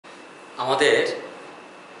আমাদের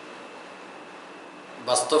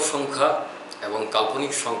বাস্তব সংখ্যা এবং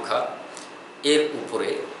কাল্পনিক সংখ্যা এর উপরে,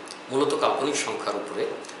 মূলত কাল্পনিক সংখ্যার উপরে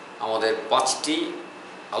আমাদের 5টি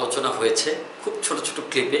আলোচনা হয়েছে, খুব ছোট ছোট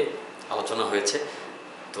ক্লিপে আলোচনা হয়েছে।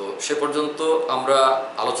 তো সে পর্যন্ত আমরা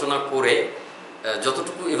আলোচনা করে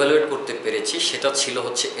যতটুকু ইভ্যালুয়েট করতে পেরেছি সেটা ছিল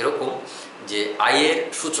হচ্ছে এরকম যে আয়ের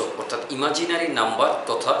সূচক অর্থাৎ ইমাজিনারি নাম্বার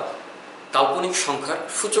তথা কাল্পনিক সংখ্যার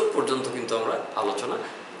সূচক পর্যন্ত কিন্তু আমরা আলোচনা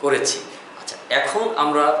করেছি। আচ্ছা, এখন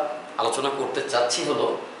আমরা আলোচনা করতে চাচ্ছি হলো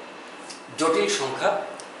জটিল সংখ্যা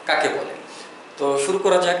কাকে বলে। তো শুরু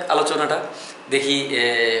করা যাক আলোচনাটা, দেখি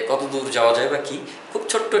কত দূর যাওয়া যায় বা কি। খুব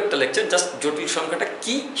ছোট্ট একটা লেকচার, জাস্ট জটিল সংখ্যাটা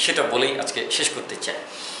কি সেটা বলেই আজকে শেষ করতে চাই।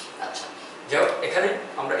 আচ্ছা, যাও এখানে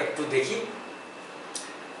আমরা একটু দেখি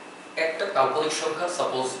একটা কাল্পনিক সংখ্যা,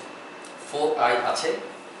 সাপোজ 4i আছে।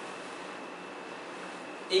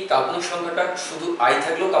 এই কাল্পনিক সংখ্যাটা শুধু i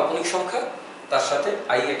থাকলেও কাল্পনিক সংখ্যা, তার সাথে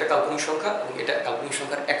i একটা কাল্পনিক সংখ্যা এবং এটা কাল্পনিক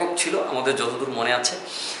সংখ্যার একক ছিল আমাদের যতদূর মনে আছে।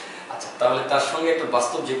 আচ্ছা, তাহলে তার সঙ্গে একটা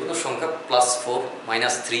বাস্তব যে কোনো সংখ্যা +4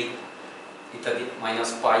 -3 ইত্যাদি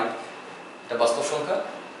 -5, এটা বাস্তব সংখ্যা,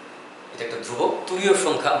 এটা একটা ধ্রুবক তুরীয়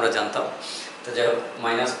সংখ্যা আমরা জানতাম। তো যাই হোক,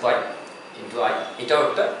 -5 × i এটাও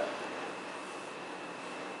একটা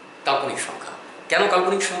কাল্পনিক সংখ্যা। কেন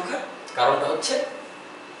কাল্পনিক সংখ্যা? কারণটা হচ্ছে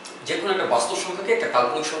যে কোনো একটা বাস্তব সংখ্যাকে একটা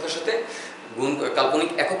কাল্পনিক সংখ্যার সাথে কাল্পনিক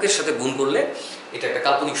এককের সাথে গুণ করলে এটা একটা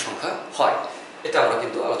কাল্পনিক সংখ্যা হয়। এটা আমরা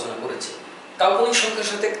কিন্তু আলোচনা করেছি। কাল্পনিক সংখ্যার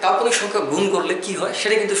সাথে কাল্পনিক সংখ্যা গুণ করলে কি হয়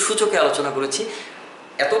সেটা কিন্তু সূচকে আলোচনা করেছি।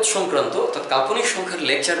 এত সংক্রান্ত অর্থাৎ কাল্পনিক সংখ্যার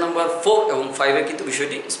লেকচার নাম্বার 4 এবং 5-এ কিন্তু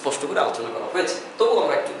বিষয়টি স্পষ্ট করে আলোচনা করা হয়েছে। তবুও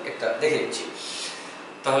আমরা একটা দেখে নিচ্ছি।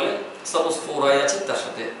 তাহলে সাপোজ 4i আছে, তার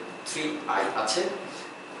সাথে 3i আছে।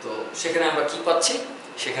 তো সেখানে আমরা কি পাচ্ছি?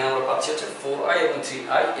 সেখানে আমরা পাচ্ছি হচ্ছে 4i এবং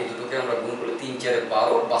 3i, এই দুটোকে আমরা গুণ করলে 3 × 4 =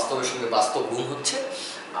 12, বাস্তবের সঙ্গে বাস্তব গুণ হচ্ছে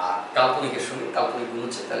আর কাল্পনিকের সঙ্গে কাল্পনিক গুণ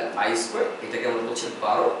হচ্ছে, তাহলে i², এটাকে আমরা বলছি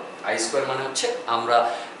 12। i² মানে হচ্ছে আমরা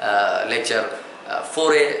লেকচার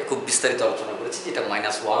 4-এ খুব বিস্তারিত আলোচনা করেছি যেটা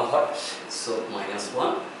 -1 হয়। সো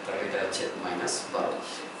 -1, তাহলে এটা হচ্ছে -12।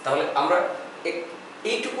 তাহলে আমরা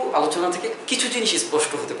এইটুকু আলোচনা থেকে কিছু জিনিস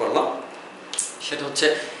স্পষ্ট হতে পারলাম। সেটা হচ্ছে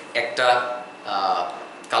একটা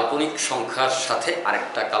কাল্পনিক সংখ্যার সাথে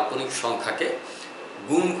আরেকটা কাল্পনিক সংখ্যাকে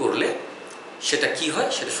গুণ করলে সেটা কি হয়,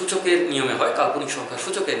 সেটা সূচকের নিয়মে হয়, কাল্পনিক সংখ্যার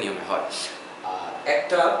সূচকের নিয়মে হয়। আর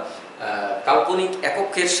একটা কাল্পনিক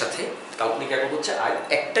এককের সাথে, কাল্পনিক একক হচ্ছে i,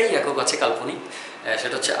 একটাই একক আছে কাল্পনিক,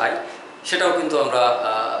 সেটা হচ্ছে i। সেটাও কিন্তু আমরা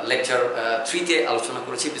লেকচার 3-তে আলোচনা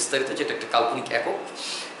করেছি বিস্তারিত, যেটা একটা কাল্পনিক একক।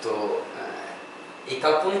 তো এই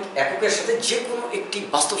কাল্পনিক এককের সাথে যে কোনো একটি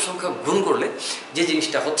বাস্তব সংখ্যা গুণ করলে যে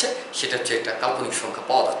জিনিসটা হচ্ছে সেটা হচ্ছে একটা কাল্পনিক সংখ্যা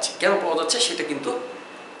পাওয়া যাচ্ছে। কেন পাওয়া যাচ্ছে সেটা কিন্তু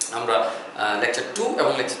আমরা লেকচার 2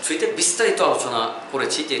 এবং লেকচার 3-তে বিস্তারিত আলোচনা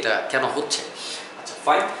করেছি যে এটা কেন হচ্ছে। আচ্ছা,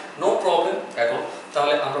 ফাইন, নো প্রবলেম। এখন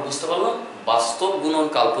তাহলে আমরা বুঝতে পারলাম বাস্তব গুণন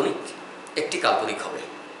কাল্পনিক একটি কাল্পনিক হবে।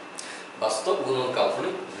 বাস্তব গুণন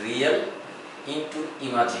কাল্পনিক, real into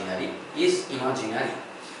imaginary is imaginary,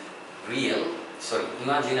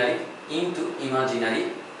 imaginary into imaginary,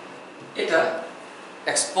 এটা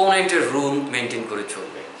এক্সপোনেন্টের রুল মেনটেন করে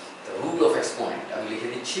চলবে। রুল অফ এক্সপোনেন্ট আমি লিখে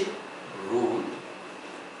দিচ্ছি, রুল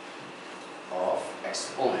অফ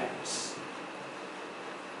এক্সপোনেন্টস।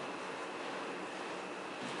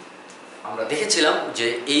 আমরা দেখেছিলাম যে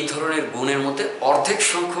এই ধরনের গুণের মধ্যে অর্ধেক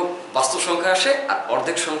সংখ্যক বাস্তব সংখ্যা আসে আর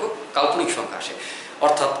অর্ধেক সংখ্যক কাল্পনিক সংখ্যা আসে,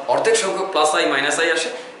 অর্থাৎ অর্ধেক সংখ্যক +i - i আসে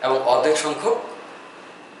এবং অর্ধেক সংখ্যক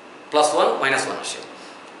 +1 - 1 আসে।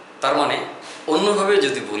 তার মানে অন্যভাবে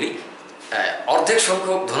যদি বলি, অর্ধেক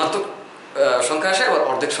সংখ্যক ধনাত্মক সংখ্যা আসে আবার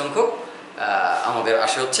অর্ধেক সংখ্যক আমাদের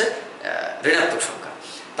আসে হচ্ছে ঋণাত্মক সংখ্যা।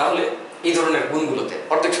 তাহলে এই ধরনের গুণগুলোতে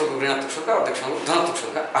অর্ধেক সংখ্যক ঋণাত্মক সংখ্যা, অর্ধেক সংখ্যক ধনাত্মক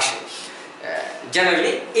সংখ্যা আসে।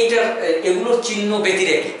 জেনারেলি এগুলোর চিহ্ন ব্যতি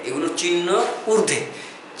রেখে, এগুলোর চিহ্ন ঊর্ধ্বে,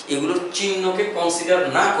 এগুলোর চিহ্নকে কনসিডার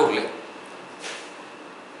না করলে,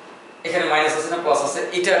 এখানে মাইনাস আছে না প্লাস আছে,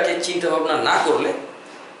 এটাকে চিন্তা ভাবনা না করলে,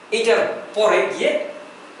 এইটার পরে গিয়ে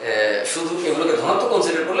শুধু এগুলোকে ধনাত্মক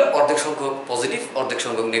কনসিডার করলে অর্ধেক সংখ্যক পজিটিভ, অর্ধেক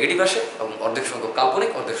সংখ্যক নেগেটিভ আসে এবং অর্ধেক সংখ্যক কাল্পনিক,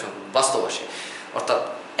 অর্ধেক সংখ্যক বাস্তব আসে। অর্থাৎ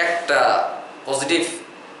একটা পজিটিভ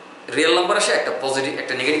রিয়েল নাম্বার আসে,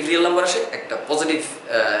 একটা নেগেটিভ রিয়েল নাম্বার আসে, একটা পজিটিভ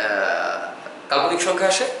কাল্পনিক সংখ্যা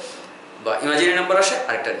আসে বা ইমাজিনারি নাম্বার আসে,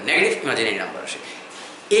 আর একটা নেগেটিভ ইমাজিনারি নাম্বার আসে।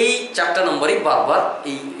 এই 4টা নম্বরই বারবার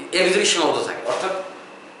এর ভিতরেই সীমাবদ্ধ থাকে, অর্থাৎ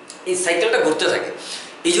এই সাইকেলটা ঘুরতে থাকে।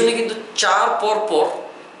 এই জন্য কিন্তু 4 পর পর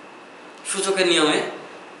সূচকের নিয়মে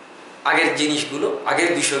আগের জিনিসগুলো, আগের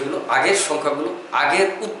বিষয়গুলো, আগের সংখ্যাগুলো, আগের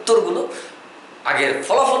উত্তরগুলো, আগের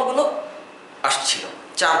ফলাফলগুলো আসছিল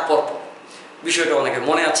 4 পর পর। বিষয়টা অনেকের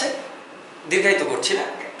মনে আছে, দীর্ঘায়িত করছি না,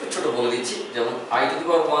 একটু ছোট বলে দিচ্ছি। যেমন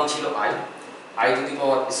i⁻1 ছিল i²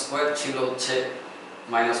 ছিল হচ্ছে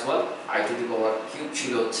 -1, i to the power cube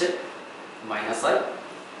ছিল হচ্ছে -i,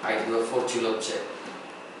 i টু দি পাওয়ার 4 ছিল হচ্ছে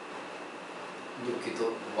দুঃখিত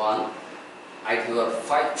 1, i টু দি পাওয়ার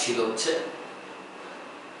 5 ছিল হচ্ছে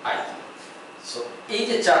i। সো এই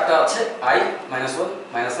যে চারটা আছে i -1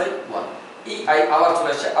 -i 1, এই i আবার চলে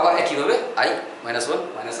আসছে, আবার একইভাবে i -1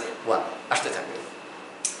 -i 1 আসতে থাকবে।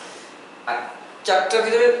 আর চারটার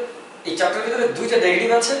ভিতরে এই চারটার ভিতরে দুইটা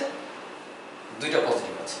নেগেটিভ আছে, দুইটা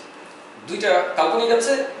পজিটিভ আছে, দুইটা কাল্পনিক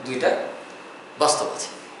আছে, দুইটা বাস্তব আছে।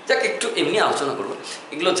 যাক একটু এমনি আলোচনা করবো,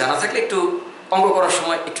 এগুলো জানা থাকলে একটু অঙ্ক করার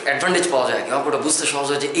সময় একটু অ্যাডভান্টেজ পাওয়া যায়, অঙ্কটা বুঝতে সহজ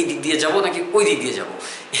হয় যে এই দিক দিয়ে যাবো নাকি ওই দিক দিয়ে যাবো,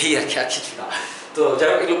 এই আর কি, আর কিছু না। তো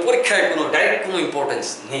যারা এগুলো পরীক্ষায় কোনো ডাইরেক্ট কোনো ইম্পর্টেন্স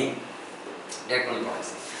নেই, ডাইরেক্ট কোনো ইম্পর্টেন্স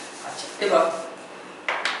নেই। আচ্ছা, এবার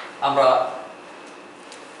আমরা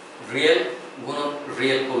রিয়েল গুণন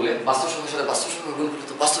রিয়েল করলে, বাস্তব সংখ্যার সাথে বাস্তব সংখ্যা গুণ করলে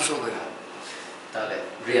তো বাস্তব সংখ্যা হয়, তাহলে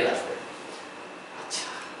রিয়েল আসবে। আচ্ছা,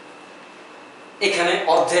 এখানে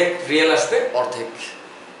অর্ধেক রিয়েল আসবে, অর্ধেক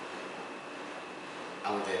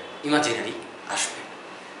আমাদের ইমাজিনারি আসবে।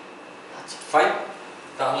 আচ্ছা ফাইন,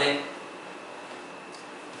 তাহলে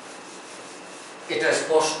এটা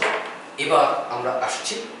স্পষ্ট। এবার আমরা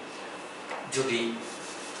আসছি, যদি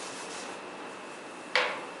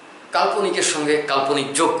কাল্পনিকের সঙ্গে কাল্পনিক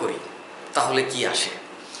যোগ করি তাহলে কি আসে?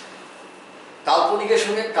 কাল্পনিকের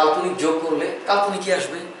সঙ্গে কাল্পনিক যোগ করলে কাল্পনিক কি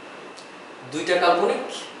আসবে? দুইটা কাল্পনিক,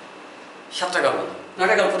 সাতটা কাল্পনিক,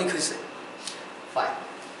 9টা কাল্পনিক হয়েছে। ফাইন,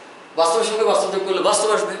 বাস্তবের সঙ্গে বাস্তব যোগ করলে বাস্তব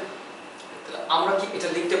আসবে। তাহলে আমরা কি এটা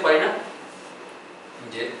লিখতে পারি না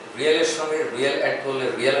যে রিয়েলের সঙ্গে রিয়েল অ্যাড করলে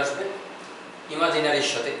রিয়েল আসবে, ইমাজিনারির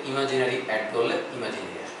সাথে ইমাজিনারি অ্যাড করলে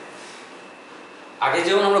ইমাজিনারি আসবে। আগে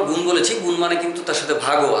যেমন আমরা গুণ বলেছি, গুণ মানে কিন্তু তার সাথে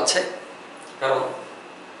ভাগও আছে, কারণ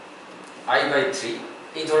i/3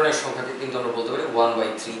 এই ধরনের সংখ্যাকে কিন্তু আমরা বলতে পারি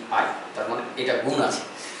 1/3i, তার মানে এটা গুণ আছে,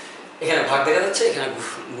 এখানে ভাগ দেখা যাচ্ছে, এখানে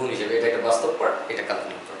গুণ হিসেবে এটা একটা বাস্তব পার্ট, এটা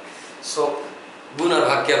কাল্পনিক পার্ট। সো গুণ আর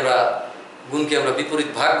ভাগকে আমরা, গুণকে আমরা বিপরীত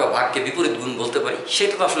ভাগ বা ভাগকে বিপরীত গুণ বলতে পারি।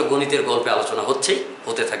 সেটা তো আসলে গণিতের গল্পে আলোচনা হচ্ছেই,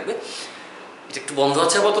 হতে থাকবে। এটা একটু বন্ধ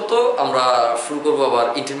আছে আপাতত, আমরা শুরু করবো আবার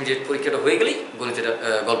ইন্টারমিডিয়েট পরীক্ষাটা হয়ে গেলেই গণিতের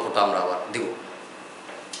গল্পটা আমরা আবার দিব।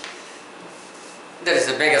 That is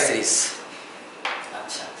a mega series.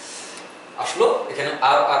 আচ্ছা, আসলো এখানে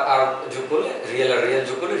আর আর আর যোগ করলে রিয়েল আর রিয়েল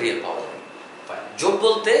যোগ করলে রিয়েল পাওয়া যাবে। যোগ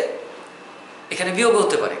বলতে এখানে বিয়োগ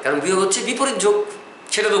হতে পারে, কারণ বিয়োগ হচ্ছে বিপরীত যোগ।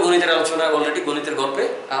 সেটা তো গণিতের আলোচনা অলরেডি, গণিতের গল্পে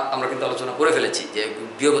আমরা কিন্তু আলোচনা করে ফেলেছি যে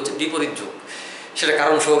বিয়োগ হচ্ছে বিপরীত যোগ, সেটা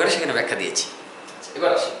কারণ সহকারে সেখানে ব্যাখ্যা দিয়েছি।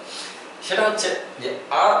 এবার আসি, সেটা হচ্ছে যে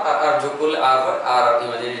আর আর আর যোগ করলে আর হয়, আর আর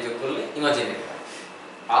ইমাজিনারি যোগ করলে ইমাজিনারি হয়।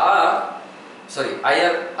 আর সরি, আই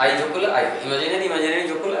আর আই যোগ করলে আই হয়, ইমাজিনারি ইমাজিনারি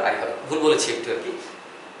যোগ করলে আই হয়। ভুল বলেছি একটু আর কি,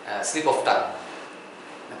 স্লিপ অফ টাং।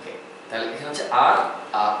 ওকে, তাহলে এখানে হচ্ছে আর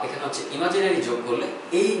আর এখানে হচ্ছে ইমাজিনারি যোগ করলে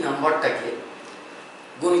এই নাম্বারটাকে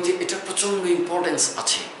গণিতে এটা প্রচন্ড ইম্পর্টেন্স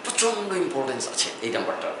আছে, প্রচন্ড ইম্পর্টেন্স আছে এই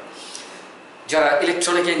নাম্বারটা। যারা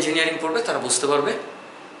ইলেকট্রনিক ইঞ্জিনিয়ারিং পড়বে তারা বুঝতে পারবে।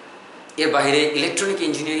 এর বাইরে ইলেকট্রনিক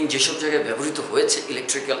ইঞ্জিনিয়ারিং যেসব জায়গায় ব্যবহৃত হয়েছে,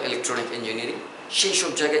 ইলেকট্রিক্যাল ইলেকট্রনিক ইঞ্জিনিয়ারিং, সেই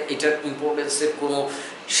সব জায়গায় এটার ইম্পর্টেন্সের কোনো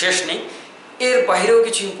শেষ নেই। এর বাইরেও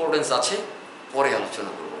কিছু ইম্পর্টেন্স আছে, পরে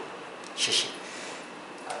আলোচনা করব শেষে।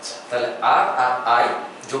 আচ্ছা, তাহলে আর আর আই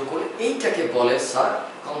যোগ করলে এইটাকে বলে স্যার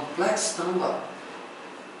কমপ্লেক্স নাম্বার।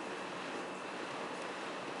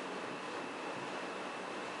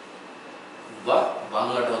 বা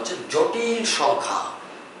বাংলাটা হচ্ছে জটিল সংখ্যা,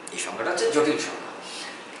 এই সংখ্যাটা হচ্ছে জটিল সংখ্যা।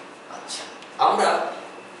 আচ্ছা, আমরা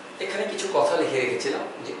এখানে কিছু কথা লিখে রেখেছিলাম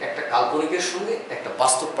যে একটা কাল্পনিকের সঙ্গে একটা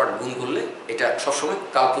বাস্তব পার্ট গুণ করলে এটা সবসময়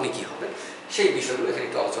কাল্পনিকই হবে, সেই বিষয়গুলো এখানে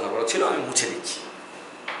একটু আলোচনা করা ছিল, আমি মুছে দিচ্ছি।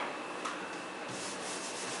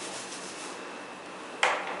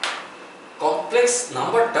 কমপ্লেক্স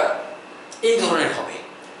নাম্বারটা এই ধরনের হবে,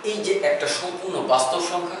 এই যে একটা সম্পূর্ণ বাস্তব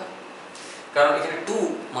সংখ্যা, কারণ এখানে 2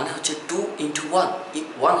 মানে হচ্ছে 2 × 1,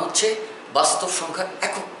 1 হচ্ছে বাস্তব সংখ্যার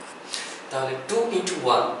একক। তাহলে 2 ×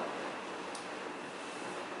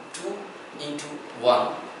 1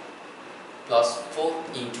 প্লাস 4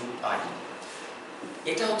 × i,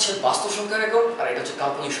 এটা হচ্ছে বাস্তব সংখ্যার একক আর এটা হচ্ছে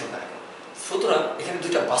কাল্পনিক সংখ্যার একক। সুতরাং এখানে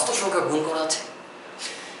দুইটা বাস্তব সংখ্যা গুণ করা আছে,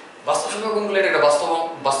 বাস্তব সংখ্যা গুণ করলে এটা একটা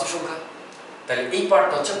বাস্তব সংখ্যা, তাহলে এই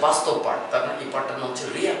পার্টটা হচ্ছে বাস্তব পার্ট, তার মানে এই পার্টটার নাম হচ্ছে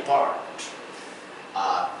রিয়েল পার্ট।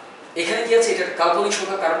 আর এখানে কি আছে, এটা কাল্পনিক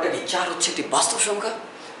সংখ্যা, কারণটা কি, 4 হচ্ছে একটি বাস্তব সংখ্যা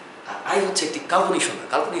আর i হচ্ছে একটি কাল্পনিক সংখ্যা,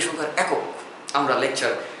 কাল্পনিক সংখ্যার একক। আমরা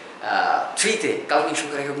লেকচার 3-তে কাল্পনিক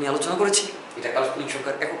সংখ্যার একক নিয়ে আলোচনা করেছি, এটা কাল্পনিক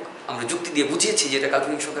সংখ্যার একক, আমরা যুক্তি দিয়ে বুঝিয়েছি যে এটা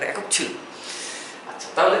কাল্পনিক সংখ্যার একক ছিল। আচ্ছা,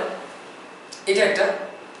 তাহলে এটা একটা,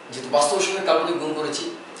 যেহেতু বাস্তবের সঙ্গে কাল্পনিক গুণ করেছি,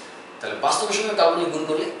 তাহলে বাস্তবের সঙ্গে কাল্পনিক গুণ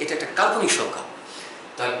করলে এটা একটা কাল্পনিক সংখ্যা।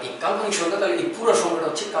 তাহলে এই কাল্পনিক সংখ্যা, তাহলে এই পুরো সংখ্যাটা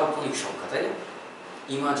হচ্ছে কাল্পনিক সংখ্যা, তাই না,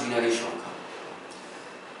 ইমাজিনারি সংখ্যা।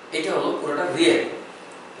 এটা হলো পুরোটা রিয়েল,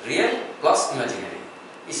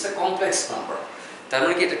 কমপ্লেক্স নাম্বার, তার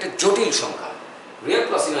মানে কি এটা একটা জটিল সংখ্যা। Real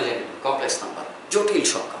plus imaginary complex number, জটিল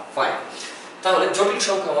সংখ্যা। ফাইন, তাহলে জটিল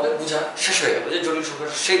সংখ্যা আমাদের বোঝা শেষ হয়ে গেল যে জটিল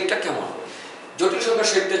সংখ্যার শেপটা কেমন হবে। জটিল সংখ্যার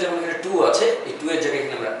শেপটা যেমন এখানে 2 আছে, এই 2 এর জায়গায়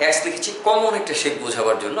এখানে আমরা x লিখেছি কমন একটা শেপ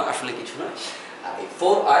বোঝাবার জন্য, আসলে কিছু না। আর এই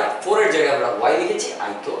 4 এর জায়গায় আমরা y লিখেছি,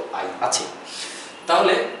 i তো i আছে।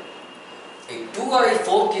 তাহলে এই 2 আর এই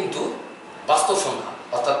 4 কিন্তু বাস্তব সংখ্যা,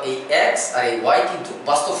 অর্থাৎ এই x আর এই y কিন্তু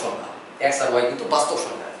বাস্তব সংখ্যা। x আর y কিন্তু বাস্তব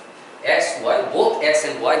সংখ্যা। x y both x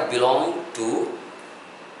and y belong to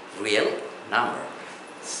real number,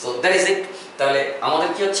 so that is it. তাহলে আমাদের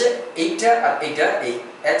কি হচ্ছে, এইটা আর এইটা, এই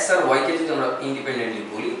x আর y কে যদি আমরা ইন্ডিপেন্ডেন্টলি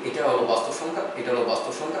বলি, এটা হলো বাস্তব সংখ্যা, এটা হলো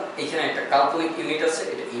বাস্তব সংখ্যা। এখানে একটা কাল্পনিক ইউনিট আছে,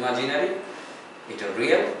 এটা ইমাজিনারি, এটা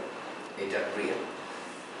রিয়েল, এটা রিয়েল।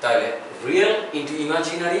 তাহলে রিয়েল ইনটু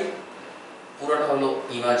ইমাজিনারি, পুরোটা হলো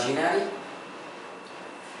ইমাজিনারি।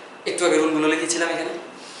 একটু আগে রুলগুলো লিখেছিলাম এখানে।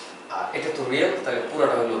 আর এটা তো রিয়েল, তাহলে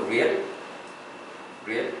পুরোটা হলো real,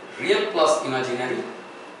 real, real plus imaginary,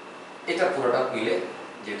 এটা পুরোটা মিলে,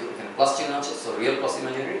 যেহেতু এখানে প্লাস চিহ্ন আছে, সো রিয়েল প্লাস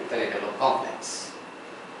ইমাজিনারি, তাহলে এটা হলো কমপ্লেক্স।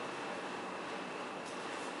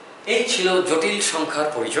 এই ছিল জটিল সংখ্যার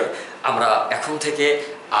পরিচয়। আমরা এখন থেকে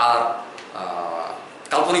আর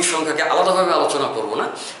কাল্পনিক সংখ্যাকে আলাদাভাবে আলোচনা করব না।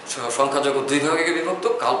 সংখ্যা জগৎ দুই ভাগে বিভক্ত,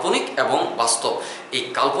 কাল্পনিক এবং বাস্তব। এই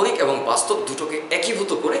কাল্পনিক এবং বাস্তব দুটোকে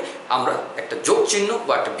একীভূত করে আমরা একটা যোগ চিহ্ন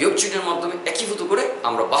বা একটা বিয়োগ চিহ্নের মাধ্যমে একীভূত করে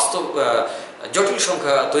আমরা বাস্তব জটিল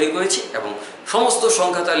সংখ্যা তৈরি করেছি। এবং সমস্ত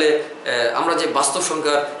সংখ্যা, তাহলে আমরা যে বাস্তব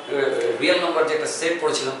সংখ্যার রিয়েল নাম্বার যে একটা সেট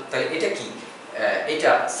পড়েছিলাম, তাহলে এটা কি,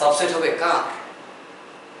 এটা সাবসেট হবে কার,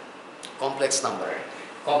 কমপ্লেক্স নাম্বারের।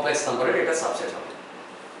 কমপ্লেক্স নাম্বারের এটা সাবসেট হবে।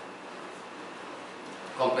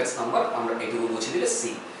 কমপ্লেক্স নাম্বার আমরা এটুকু বুঝিয়ে দিলে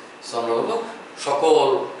সি। সো আমরা বলবো সকল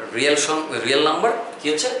রিয়েল নাম্বার কি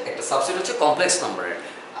হচ্ছে, একটা সাবসেট হচ্ছে কমপ্লেক্স নাম্বারের।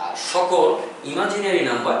 আর সকল ইমাজিনারি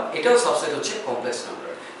নাম্বার এটাও সাবসেট হচ্ছে কমপ্লেক্স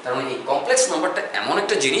নাম্বারের। তার মানে এই কমপ্লেক্স নাম্বারটা এমন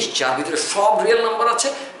একটা জিনিস যার ভিতরে সব রিয়েল নাম্বার আছে,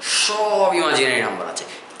 সব ইমাজিনারি নাম্বার আছে।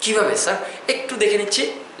 কিভাবে স্যার, একটু দেখে নিচ্ছি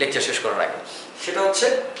লেকচার শেষ করার আগে। সেটা হচ্ছে,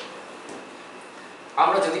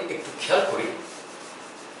 আমরা যদি একটু খেয়াল করি,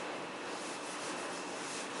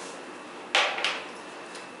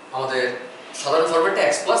 আমাদের সাধারণ ফরম্যাটটা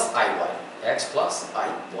x plus i y, x plus i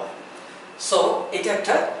y। So এটা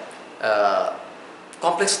একটা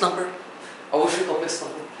কমপ্লেক্স নাম্বার, অবশ্যই কমপ্লেক্স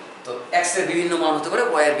নাম্বার। তো x এর বিভিন্ন মান হতে পারে,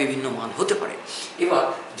 y এর বিভিন্ন মান হতে পারে। এবার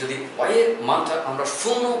যদি y এর মানটা আমরা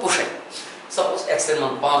শূন্য বসাই, সাপোজ x এর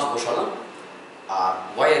মান 5 বসালাম, আর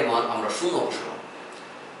y এর মান আমরা শূন্য বসালাম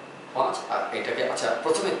 5, আর এটাকে আচ্ছা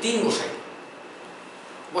প্রথমে 3 বসাই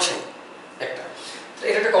একটা, তো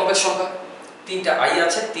এটা একটা কমপ্লেক্স সংখ্যা। 3টা i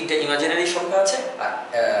আছে, 3টা ইমাজিনারি সংখ্যা আছে, আর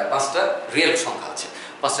 5টা রিয়েল সংখ্যা আছে।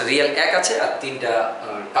 5টা রিয়েল 1 আছে, আর 3টা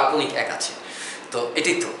কাল্পনিক 1 আছে। তো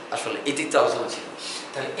এটাই তো আসলে এটাই তো আলোচনা ছিল।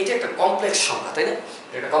 তাহলে এটা একটা কমপ্লেক্স সংখ্যা, তাই না?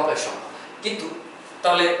 এটা একটা কমপ্লেক্স সংখ্যা। কিন্তু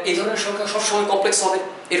তাহলে এই ধরনের সংখ্যা সবসময় কমপ্লেক্স হবে,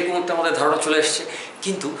 এরকম একটা আমাদের ধারণা চলে আসছে।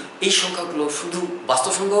 কিন্তু এই সংখ্যাগুলো শুধু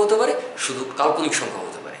বাস্তব সংখ্যা হতে পারে, শুধু কাল্পনিক সংখ্যা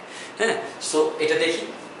হতে পারে। হ্যাঁ, সো এটা দেখি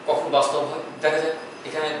কখন বাস্তব হয়। দেখা যাক,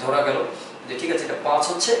 এখানে ধরা গেল যে ঠিক আছে, এটা 5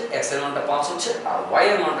 হচ্ছে, x এর মানটা 5 হচ্ছে, আর y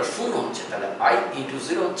এর মানটা 0 হচ্ছে, তাহলে i ইনটু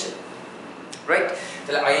 0 হচ্ছে, রাইট?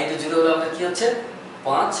 তাহলে i ইনটু 0 হলে আমাদের কি হচ্ছে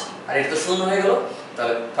 5, আর এটা তো 0 হয়ে গেল,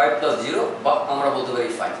 তাহলে 5 প্লাস 0, বা আমরা বলতে পারি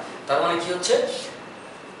 5। তার মানে কি হচ্ছে,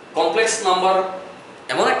 কমপ্লেক্স নাম্বার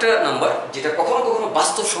এমন একটা নাম্বার যেটা কখনো কখনো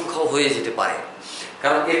বাস্তব সংখ্যাও হয়ে যেতে পারে।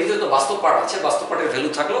 কারণ এর ভিতরে তো বাস্তব পার্ট আছে, বাস্তব পার্টের ভ্যালু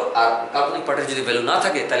থাকলো, আর কাল্পনিক পার্টের যদি ভ্যালু না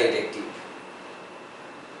থাকে, তাহলে এটা একটি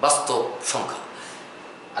বাস্তব সংখ্যা।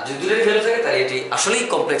 আর যদি দুটোরই ভ্যালু থাকে, তাহলে এটি আসলেই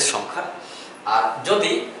কমপ্লেক্স সংখ্যা। আর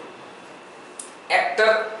যদি একটা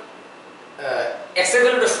x এর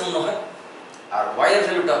ভ্যালুটা 0 হয়, আর y এর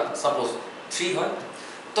ভ্যালুটা সাপোজ 3 হয়,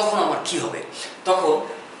 তখন আমার কি হবে? তখন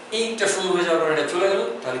এইটা 0 হয়ে যাওয়ার পর এটা চলে গেল,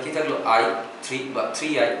 তাহলে কি থাকলো i3 বা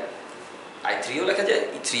 3i, i3ও লেখা যায়,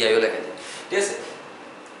 3iও লেখা যায়, ঠিক আছে?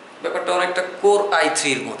 ব্যাপারটা অনেকটা কোর i3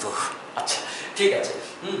 এর মতো। আচ্ছা, ঠিক আছে।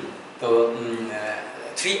 তো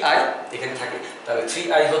 3i এখানে থাকে, তাহলে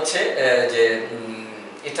 3i হচ্ছে যে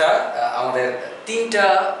এটা আমাদের 3টা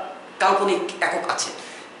কাল্পনিক একক আছে,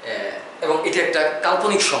 এবং এটা একটা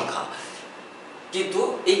কাল্পনিক সংখ্যা। কিন্তু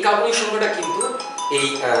এই কাল্পনিক সংখ্যাটা কিন্তু এই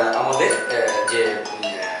আমাদের যে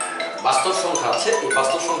বাস্তব সংখ্যা আছে, এই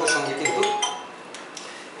বাস্তব সংখ্যার সঙ্গে কিন্তু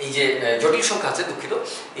এই যে জটিল সংখ্যা আছে, দুঃখিত,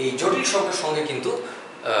 এই জটিল সংখ্যার সঙ্গে কিন্তু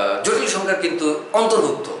জটিল সংখ্যার কিন্তু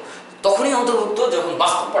অন্তর্ভুক্ত। তখনই অন্তর্ভুক্ত যখন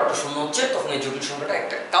বাস্তব পার্টটা 0 হচ্ছে, তখন এই জটিল সংখ্যাটা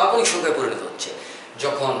একটা কাল্পনিক সংখ্যায় পরিণত হচ্ছে।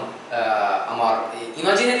 যখন আমার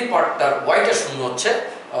ইমাজিনারি পার্টটার ওয়াইটা 0 হচ্ছে,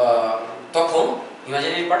 তখন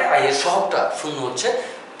ইমাজিনারি পার্টে i এর সহগটা 0 হচ্ছে,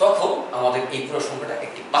 তখন আমাদের এই পুরো সংখ্যাটা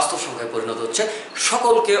একটি বাস্তব সংখ্যায় পরিণত হচ্ছে।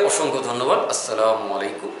 সকলকে অসংখ্য ধন্যবাদ। আসসালামু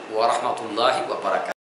আলাইকুম ওয়া রাহমাতুল্লাহি ওয়া বারাকাতুহু।